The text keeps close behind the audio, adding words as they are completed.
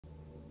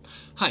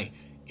Hi,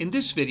 in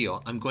this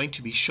video I'm going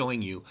to be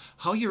showing you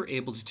how you're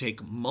able to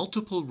take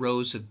multiple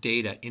rows of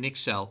data in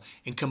Excel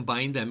and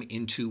combine them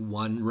into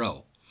one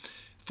row.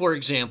 For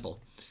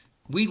example,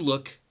 we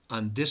look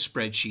on this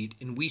spreadsheet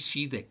and we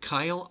see that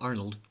Kyle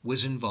Arnold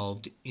was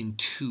involved in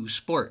 2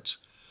 sports.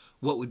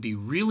 What would be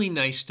really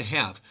nice to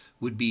have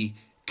would be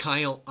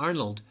Kyle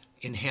Arnold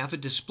and have a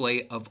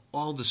display of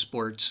all the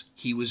sports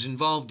he was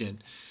involved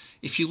in.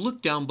 If you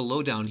look down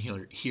below down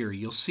here,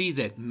 you'll see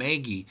that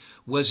Maggie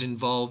was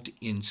involved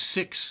in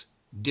 6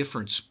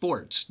 different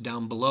sports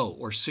down below,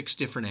 or 6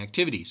 different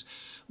activities.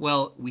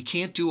 Well, we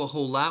can't do a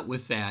whole lot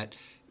with that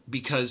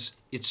because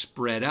it's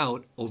spread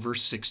out over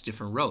 6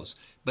 different rows.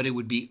 But it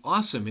would be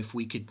awesome if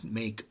we could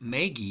make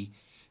Maggie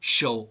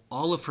show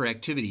all of her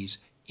activities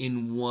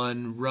in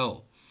one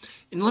row.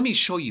 And let me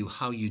show you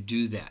how you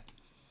do that.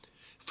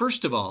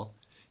 First of all,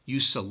 you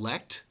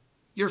select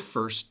your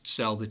first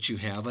cell that you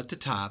have at the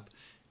top.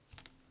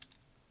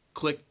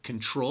 Click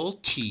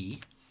Control-T.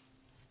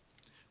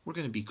 We're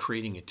going to be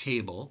creating a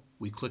table.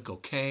 We click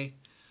OK.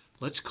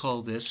 Let's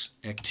call this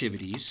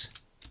Activities.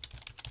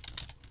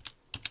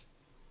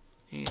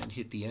 And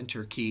hit the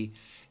Enter key.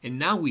 And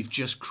now we've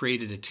just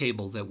created a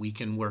table that we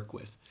can work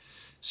with.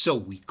 So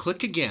we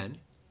click again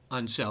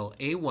on cell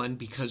A1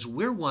 because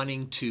we're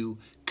wanting to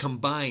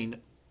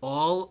combine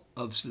all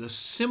of the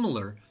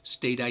similar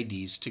state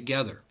IDs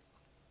together.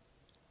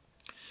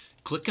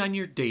 Click on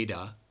your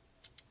Data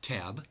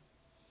tab.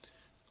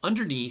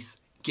 Underneath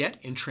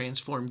Get and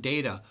Transform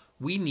Data,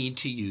 we need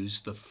to use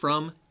the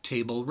From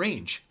Table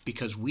Range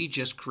because we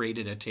just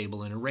created a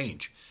table in a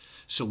range.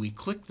 So we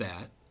click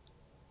that.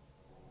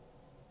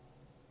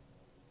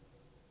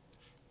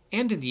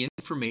 And in the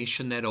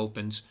information that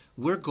opens,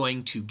 we're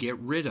going to get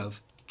rid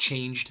of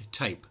Changed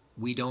Type.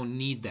 We don't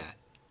need that.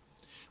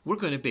 We're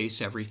going to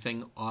base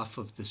everything off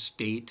of the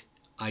state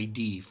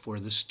ID for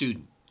the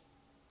student.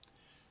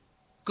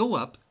 Go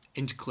up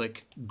and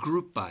click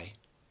Group By.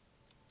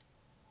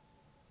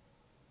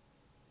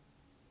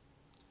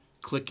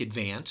 Click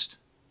Advanced.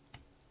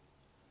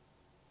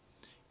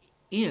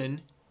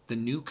 In the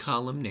new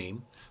column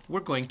name,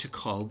 we're going to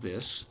call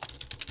this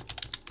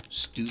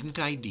Student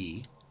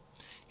ID.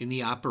 In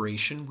the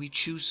operation, we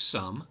choose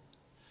Sum.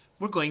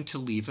 We're going to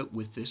leave it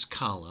with this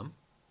column.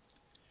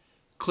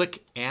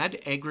 Click Add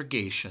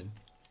Aggregation.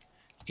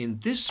 In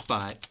this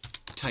spot,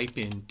 type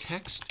in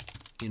text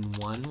in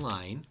one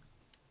line,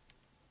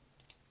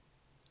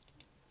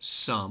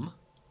 Sum.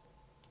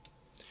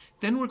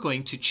 Then we're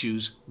going to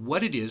choose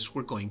what it is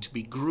we're going to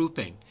be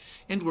grouping.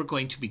 And we're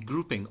going to be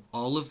grouping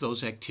all of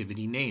those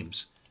activity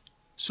names.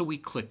 So we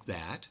click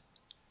that,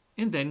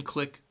 and then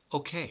click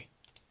OK.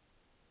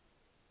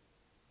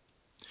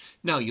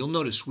 Now you'll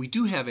notice we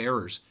do have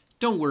errors.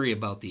 Don't worry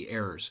about the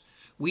errors.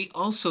 We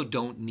also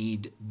don't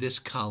need this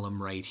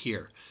column right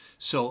here.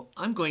 So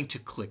I'm going to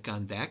click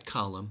on that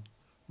column,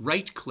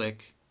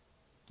 right-click,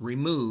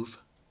 remove.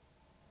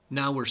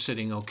 Now we're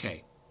sitting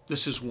OK.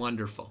 This is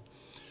wonderful.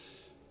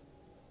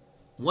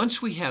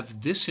 Once we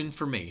have this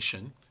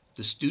information,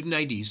 the student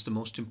ID is the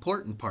most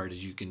important part,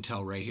 as you can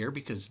tell right here,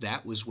 because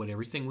that was what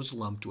everything was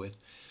lumped with.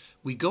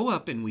 We go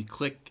up and we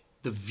click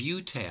the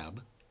View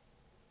tab.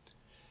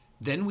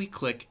 Then we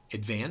click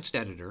Advanced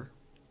Editor.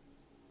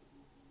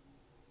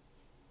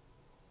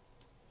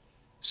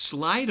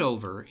 Slide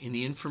over in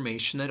the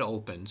information that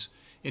opens,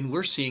 and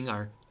we're seeing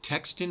our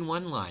text in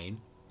one line.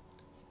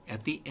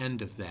 At the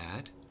end of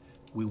that,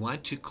 we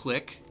want to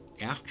click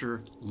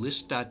after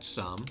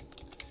list.sum,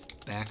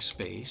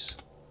 backspace,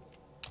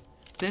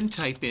 then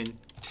type in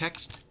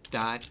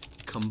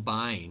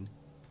text.combine.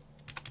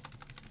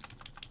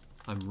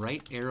 I'm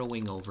right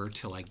arrowing over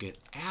till I get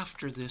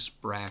after this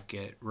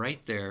bracket right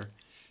there.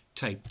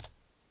 Type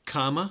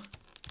comma,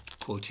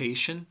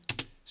 quotation,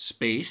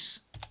 space,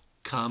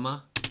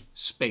 comma,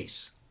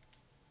 space.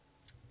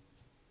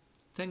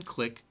 Then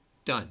click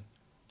Done.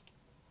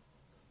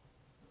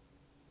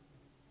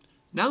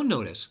 Now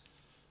notice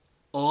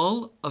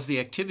all of the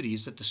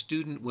activities that the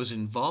student was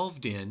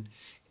involved in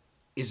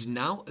is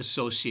now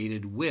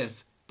associated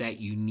with that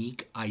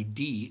unique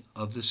ID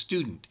of the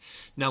student.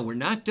 Now we're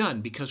not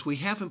done because we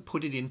haven't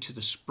put it into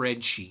the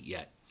spreadsheet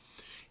yet.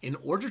 In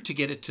order to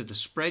get it to the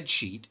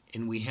spreadsheet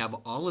and we have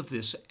all of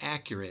this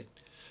accurate,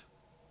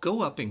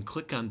 go up and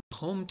click on the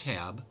Home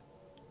tab.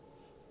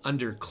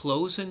 Under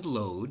Close and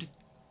Load,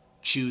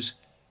 choose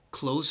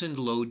Close and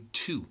Load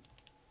To.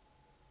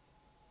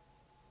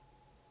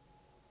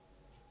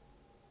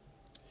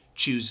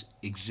 Choose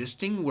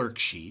Existing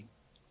Worksheet.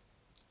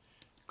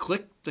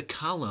 Click the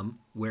column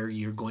where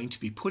you're going to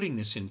be putting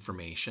this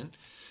information.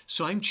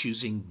 So I'm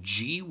choosing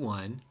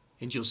G1,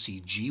 and you'll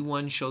see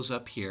G1 shows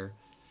up here.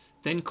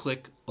 Then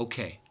click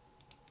OK.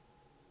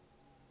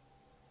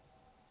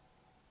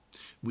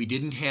 We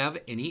didn't have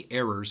any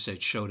errors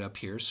that showed up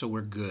here, so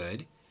we're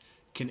good.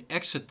 Can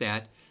exit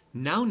that.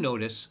 Now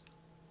notice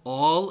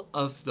all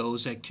of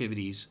those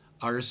activities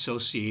are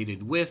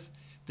associated with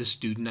the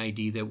student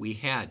ID that we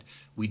had.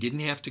 We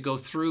didn't have to go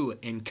through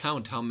and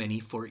count how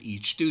many for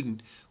each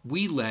student.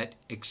 We let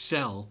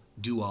Excel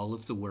do all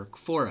of the work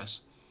for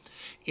us.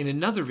 In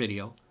another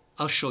video,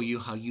 I'll show you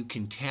how you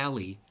can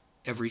tally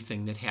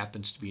everything that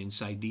happens to be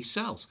inside these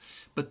cells.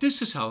 But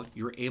this is how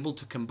you're able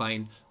to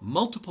combine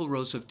multiple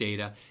rows of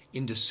data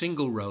into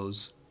single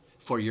rows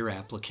for your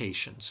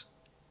applications.